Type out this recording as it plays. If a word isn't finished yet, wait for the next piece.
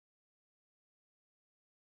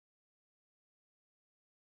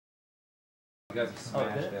You guys have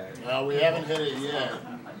smashed that. Well, we haven't hit it yet.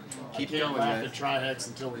 Keep I going, can't laugh man. at Tri-Hex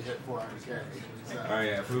until we hit 400K. So. Oh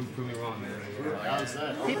yeah, prove me wrong, man. How's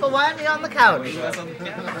that? People want me on the couch.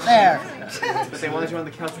 There. But they wanted you on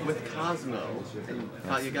the couch with Cosmo.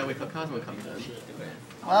 And you gotta wait till Cosmo comes in.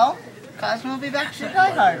 Well, Cosmo will be back to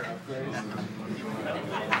Die Hard.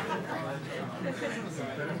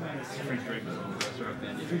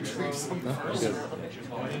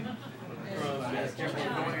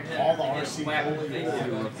 All the RC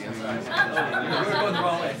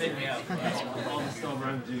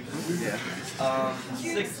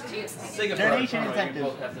Donation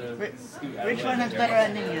incentive. Which one has better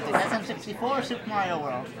ending music? SM64 or Super Mario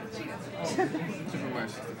World? Super Mario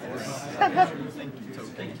 64.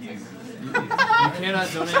 You cannot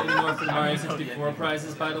donate anymore for the Mario 64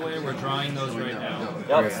 prizes, by the way. We're drawing those right now.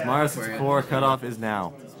 Yes, Mario 64 cutoff is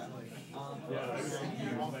now.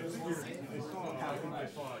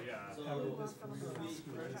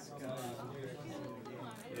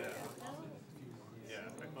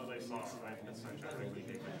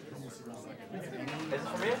 Is it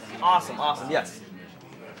for me? Awesome, awesome, yes.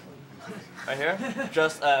 Right here,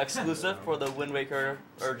 just exclusive for the Wind Waker,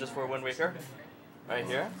 or just for Wind Waker. Right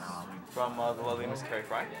here, from the lovely Miss Carrie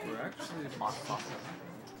Fry. Awesome.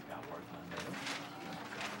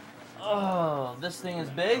 Oh, this thing is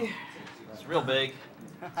big. It's real big.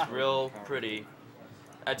 It's real pretty.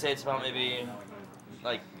 I'd say it's about maybe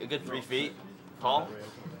like a good 3 feet tall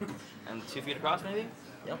and 2 feet across, maybe.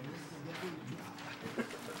 Yep.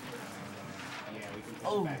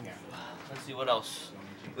 Oh, let's see what else.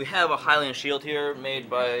 We have a Hylian shield here made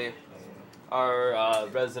by our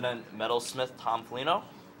resident metalsmith Tom Felino.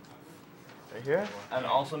 Right here, and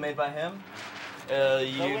also made by him.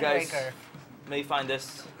 You guys may find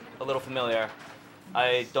this a little familiar.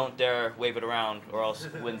 I don't dare wave it around, or else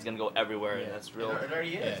the wind's gonna go everywhere. And that's real.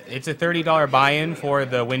 Yeah, it's a $30 buy-in for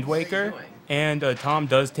the Wind Waker, and Tom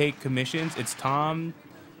does take commissions. It's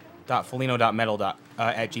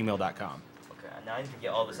tom.felino.metal@gmail.com. Okay, now I need to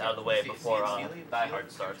get all this out of the way before Die Hard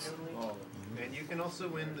starts. And you can also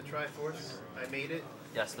win the Triforce. I made it.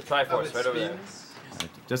 Yes, the Triforce right over there.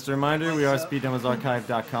 Just a reminder, we are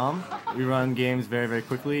speedrunnersarchive.com. We run games very, very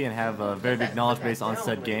quickly and have a very big knowledge base on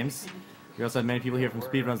said games. We also have many people here from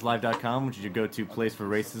speedrunslive.com, which is your go-to place for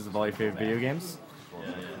races of all your favorite video games.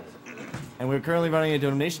 And we're currently running a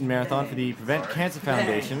donation marathon for the Prevent Cancer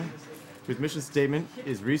Foundation, whose mission statement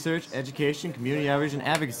is research, education, community outreach, and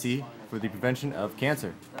advocacy for the prevention of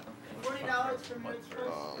cancer.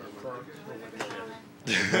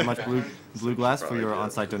 Thank you very much, Blue Glass, for your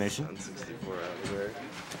on-site donation.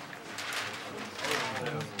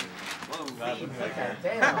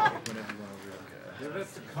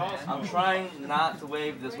 I'm trying not to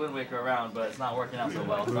wave this Wind Waker around, but it's not working out so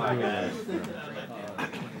well. Sorry, guys.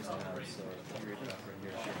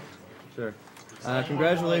 Sure.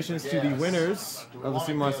 Congratulations to the winners of the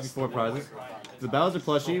Super Mario 64 prizes. The Bowser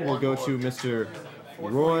plushie will go to Mr.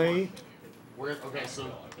 Roy. Okay, so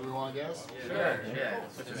do we want to guess? Sure.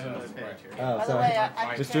 Oh, By the sorry. way,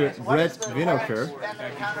 I just Mr. guessed, what Brett is the Vinokur. and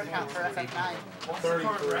the counter count for FF9?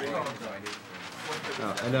 33.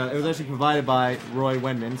 Oh, and it was actually provided by Roy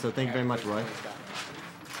Wendman, so thank you very much, Roy.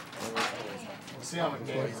 We'll see how it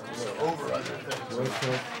goes. Over other things.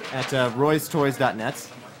 At roystoys.net.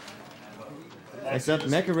 Next up,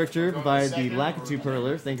 Mecha Richter provided the Lakitu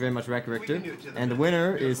Perler. Thank you very much, Mecha Richter. And the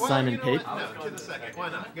winner is Simon Pape. No, to the second. Why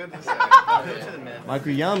not? Go to the second.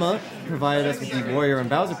 Makuyama provided us with the Warrior and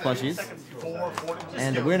Bowser plushies.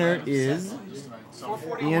 And the winner is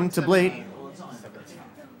Ian Tablate.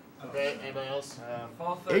 Okay, anybody else?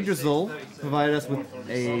 Yggdrasil provided us with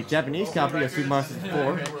a Japanese copy of Super Mario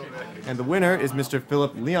 64. And the winner is Mr.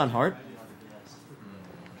 Philip Leonhardt.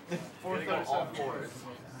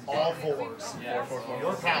 All fours. Your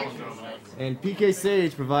palindrome. And PK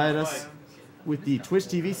Sage provided us with the Twitch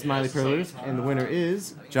TV Smiley Perlers, and the winner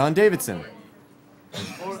is John Davidson.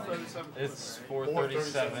 It's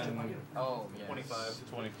 437. Oh, yeah. 25.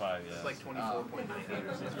 25, yeah. It's like 24.9.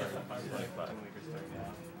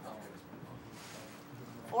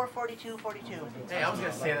 442.42. Hey, I was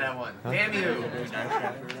gonna say that one. Damn you!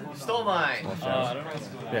 You stole mine.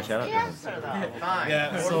 Yeah, shout out. Fine.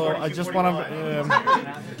 Yeah, so I just want to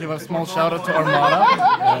give a small shout out to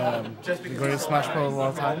Armada, the greatest Smash player of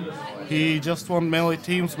all time. He just won Melee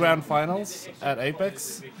Teams Grand Finals at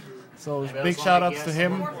Apex. So big shout outs to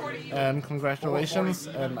him and congratulations.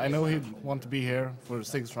 And I know he'd want to be here for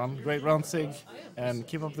Sig's run. Great run, Sig, and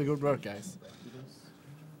keep up the good work, guys.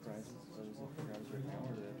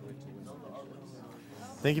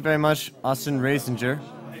 Thank you very much, Austin Rasinger,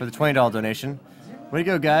 for the $20 donation. Way to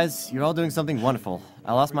go, guys. You're all doing something wonderful.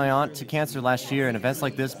 I lost my aunt to cancer last year, and events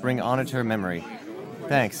like this bring honor to her memory.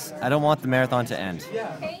 Thanks. I don't want the marathon to end.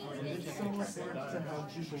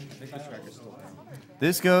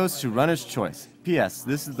 This goes to Runner's Choice. P.S.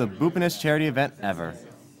 This is the boopinest charity event ever.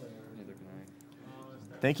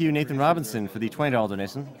 Thank you, Nathan Robinson, for the $20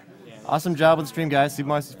 donation. Awesome job with the stream, guys. Super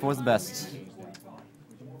Mario 64 is the best.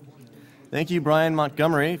 Thank you, Brian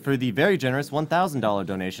Montgomery, for the very generous $1,000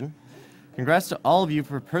 donation. Congrats to all of you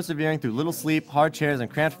for persevering through little sleep, hard chairs, and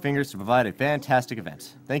cramped fingers to provide a fantastic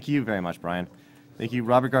event. Thank you very much, Brian. Thank you,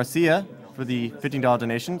 Robert Garcia, for the $15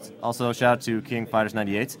 donation. Also, shout out to King Fighters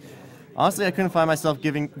 98. Honestly, I couldn't find myself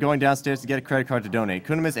going downstairs to get a credit card to donate.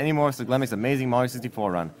 Couldn't miss any more of Seglemic's amazing Mario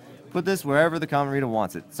 64 run. Put this wherever the comment reader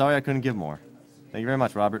wants it. Sorry I couldn't give more. Thank you very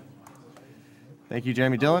much, Robert. Thank you,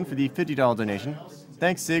 Jeremy Dillon, for the $50 donation.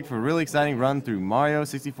 Thanks, Sig, for a really exciting run through Mario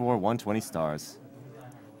 64 120 stars.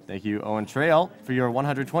 Thank you, Owen Trayall, for your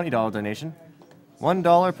 $120 donation.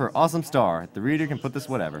 $1 per awesome star. The reader can put this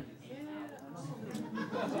whatever.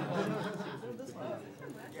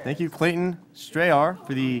 Thank you, Clayton Strayar,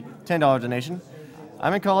 for the $10 donation.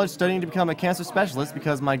 I'm in college studying to become a cancer specialist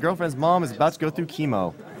because my girlfriend's mom is about to go through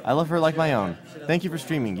chemo. I love her like my own. Thank you for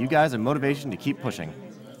streaming. You guys are motivation to keep pushing.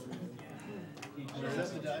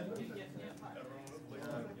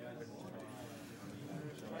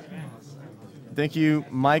 Thank you,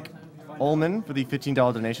 Mike Ullman, for the $15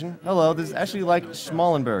 donation. Hello, this is actually like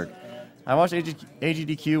Schmallenberg. I watched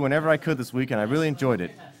AGDQ whenever I could this week, and I really enjoyed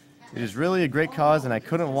it. It is really a great cause, and I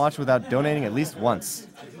couldn't watch without donating at least once.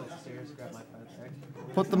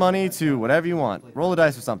 Put the money to whatever you want. Roll the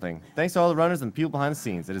dice or something. Thanks to all the runners and people behind the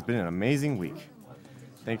scenes. It has been an amazing week.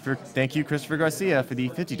 Thank you, Christopher Garcia, for the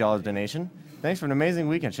 $50 donation. Thanks for an amazing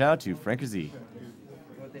week, and shout out to Frank Z.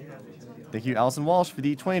 Thank you, Allison Walsh, for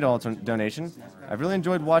the $20 donation. I've really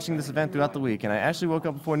enjoyed watching this event throughout the week, and I actually woke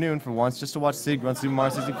up before noon for once just to watch Sig run Super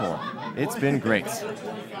Mario 64. It's been great.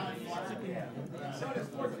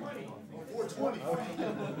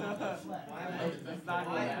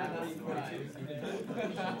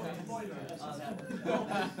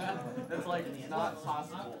 That's like not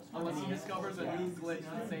possible unless he discovers a new glitch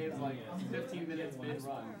that saves like 15 minutes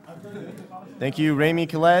mid-run. Thank you, Rami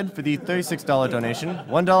Khaled, for the $36 donation.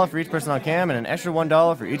 $1 for each person on cam and an extra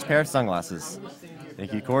 $1 for each pair of sunglasses.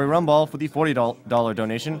 Thank you, Corey Rumball, for the $40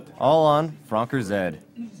 donation, all on Franker Zed.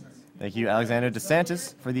 Thank you, Alexander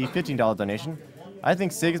DeSantis, for the $15 donation. I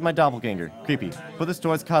think Sig is my doppelganger. Creepy. Put this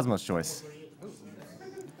towards Cosmo's choice.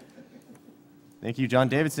 Thank you, John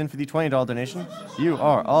Davidson, for the $20 donation. You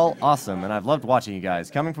are all awesome, and I've loved watching you guys.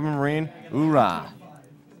 Coming from a Marine, hoorah!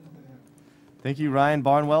 Thank you, Ryan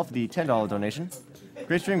Barnwell, for the $10 donation.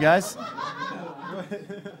 Great stream, guys. Tom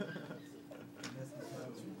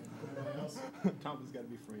has got to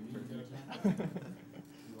be free.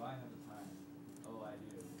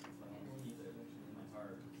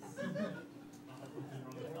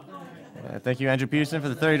 Thank you, Andrew Peterson, for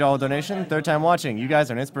the $30 donation. Third time watching. You guys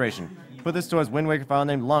are an inspiration. Put this towards Wind Waker file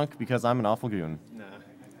named Lunk because I'm an awful goon. Nah.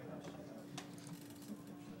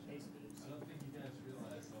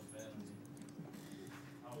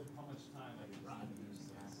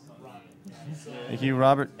 Thank you,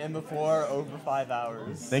 Robert. And before, over 5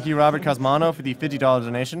 hours. Thank you, Robert Cosmano, for the $50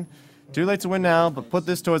 donation. Too late to win now, but put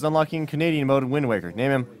this towards unlocking Canadian mode in Wind Waker.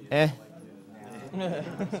 Name him.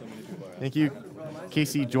 Thank you,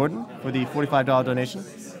 Casey Jordan, for the $45 donation.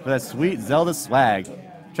 For that sweet Zelda swag.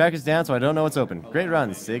 Track is down, so I don't know what's open. Great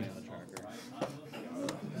run, Sig.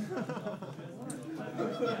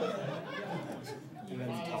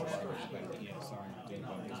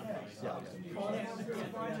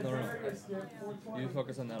 You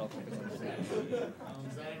focus on that, I'll focus on this.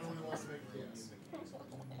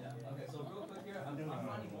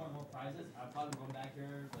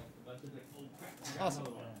 Awesome.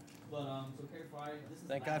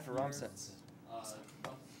 Thank God for ROM sets.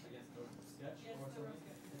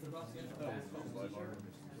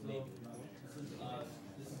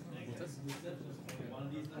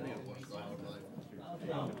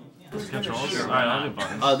 Controls?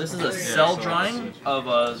 This is a cell drawing of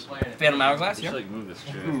a Phantom Hourglass here.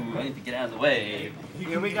 Ooh, I need to get out of the way.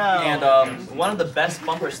 Here we go. And one of the best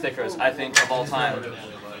bumper stickers, I think, of all time.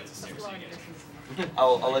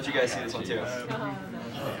 I'll let you guys see this one too.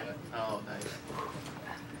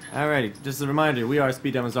 Alrighty, just a reminder, we are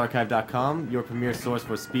speedrunnersarchive.com, your premier source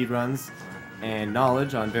for speedruns and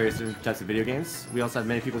knowledge on various different types of video games. We also have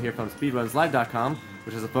many people here from speedrunnslive.com,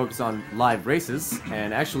 which has a focus on live races,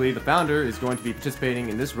 and actually the founder is going to be participating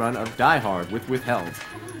in this run of Die Hard with Withhelde.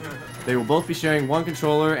 They will both be sharing one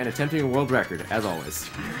controller and attempting a world record, as always.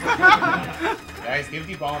 Guys, give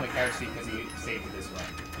the ball in the carriage seat because he saved it this way.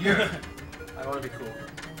 I want to be cool.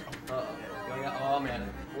 Oh man,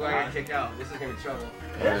 we're gonna get kicked out. This is gonna be trouble.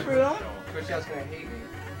 There's room. Twitch out's gonna hate me.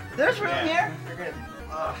 There's room here. They're gonna.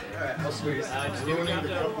 Alright, I'll squeeze. Alright,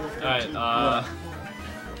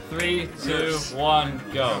 3, 2, 1,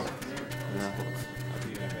 go.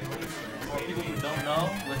 For people who don't know,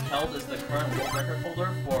 Withhelde is the current world record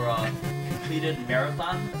holder for completed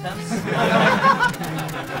marathon attempts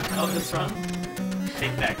of this run.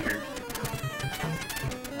 Take that, Kurt.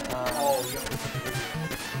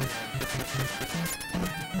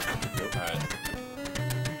 Alright.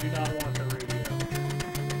 You do not want the radio.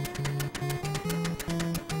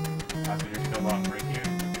 That's when you're still wrong right here.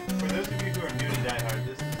 For those of you who are new to Die Hard,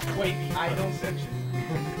 this is Wait, the I don't section. You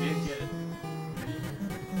didn't get it.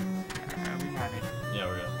 Yeah,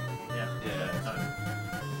 we're good. Yeah.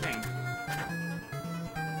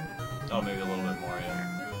 Oh, maybe a little bit more, yeah.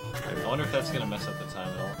 I wonder if that's gonna mess up the time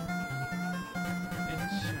at all.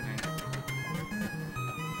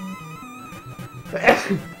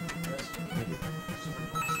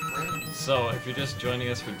 So, if you're just joining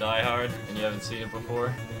us for Die Hard and you haven't seen it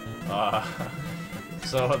before,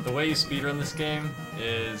 so the way you speedrun this game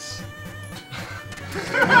is...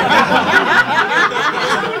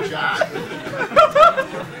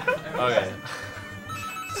 Okay.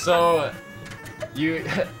 So, you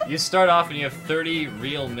start off and you have 30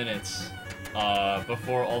 real minutes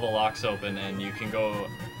before all the locks open, and you can go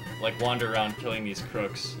like wander around killing these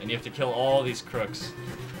crooks, and you have to kill all these crooks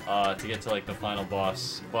to get to like the final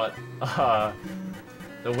boss. But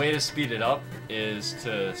the way to speed it up is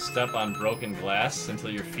to step on broken glass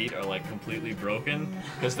until your feet are like completely broken,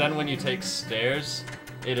 because then when you take stairs,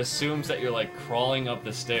 it assumes that you're like crawling up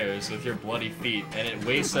the stairs with your bloody feet, and it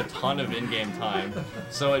wastes a ton of in-game time.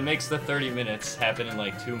 So it makes the 30 minutes happen in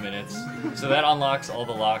like 2 minutes. So that unlocks all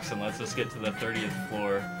the locks and lets us get to the 30th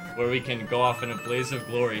floor, where we can go off in a blaze of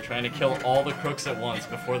glory trying to kill all the crooks at once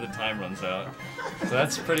before the time runs out. So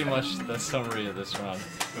that's pretty much the summary of this run.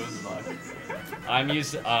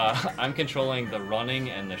 I'm controlling the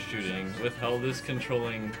running and the shooting. Withhelde is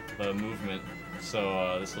controlling the movement,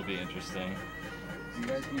 so this will be interesting. You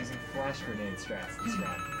guys be using flash grenade strats this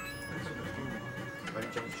round.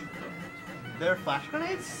 There are flash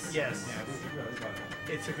grenades? Yes.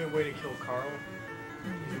 It's a good way to kill Carl.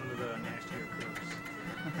 He's one of the nastier crooks.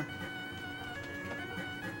 I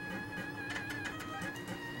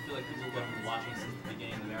feel like people who have been watching since the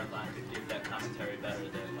beginning of the marathon could give that commentary better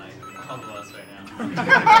than like all of us right now.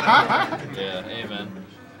 Yeah, amen.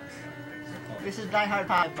 This is Die Hard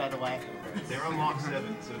 5, by the way. They're on lock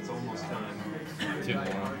 7, so it's almost time. 2 more,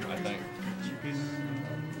 I think.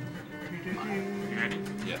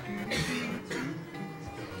 Yeah.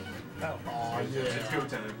 Oh, yeah. It's go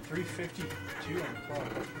time. 352 on the clock.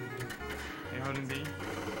 Hey, Hoden B?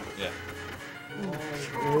 Yeah.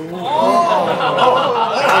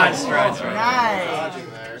 Nice, right.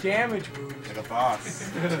 Nice. Damage boost. Like a boss.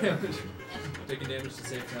 Taking damage to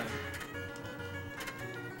save time.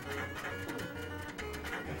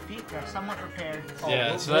 Your feet are somewhat repaired.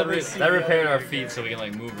 Yeah, so that repaired our feet so we can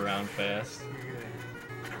like move around fast.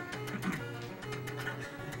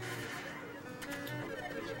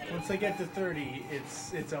 Once they get to 30,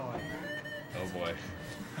 it's on. Oh boy.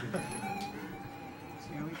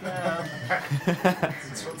 Here we go.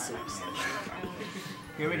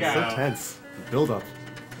 Here we go. So tense. Build up.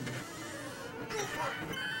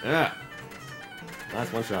 Yeah.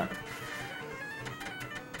 Last one shot.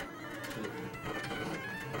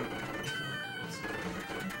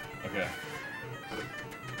 Okay.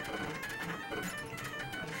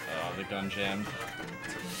 The gun jammed.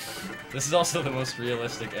 This is also the most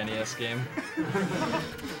realistic NES game.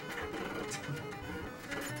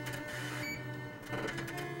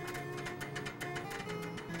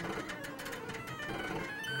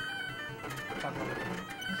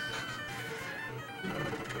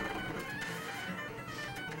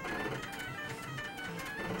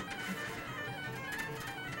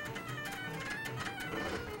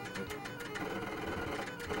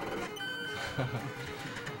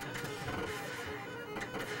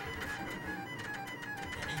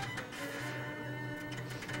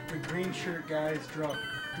 The green shirt guys will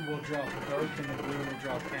drop both, and the blue will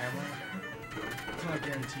drop camera. It's not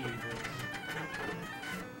guaranteed, but...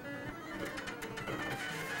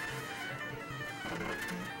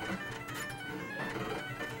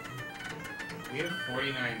 We have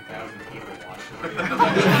 49,000 people watching.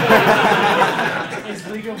 Is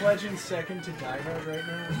League of Legends second to Die Hard right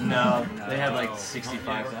now? No, they have like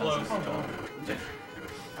 65,000.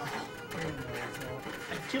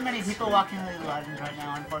 Too many people walking into the Legends right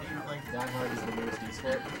now, unfortunately. Die Hard is the newest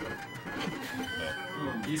esport.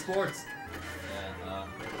 Esports.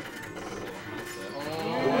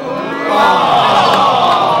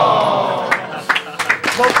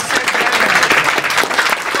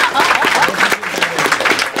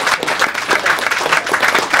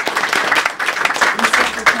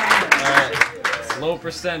 Low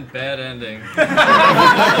percent bad ending.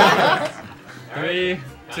 3,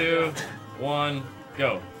 2, 1,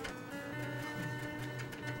 go.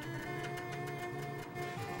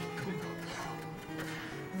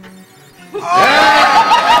 We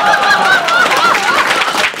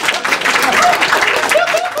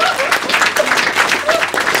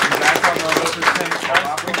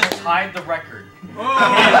just tied the record.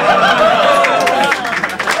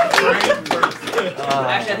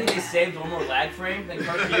 Actually, I think they saved one more lag frame than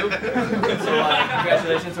Kurt Hugh. So,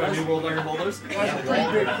 congratulations to our new world record holders. Big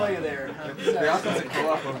play there.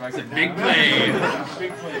 It's a big play.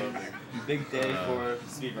 Big play. Big day for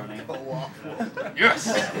speedrunning. Yes!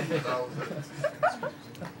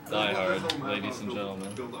 Die Hard, ladies and gentlemen.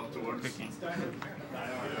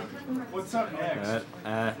 What's up next?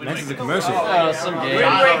 Next is a commercial. Some game.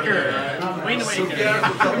 Wind Waker.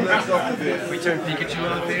 We turn Pikachu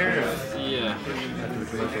out there? Yeah.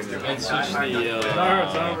 And switch the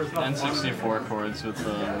N64 chords with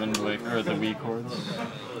the Wind Waker, or the Wii chords.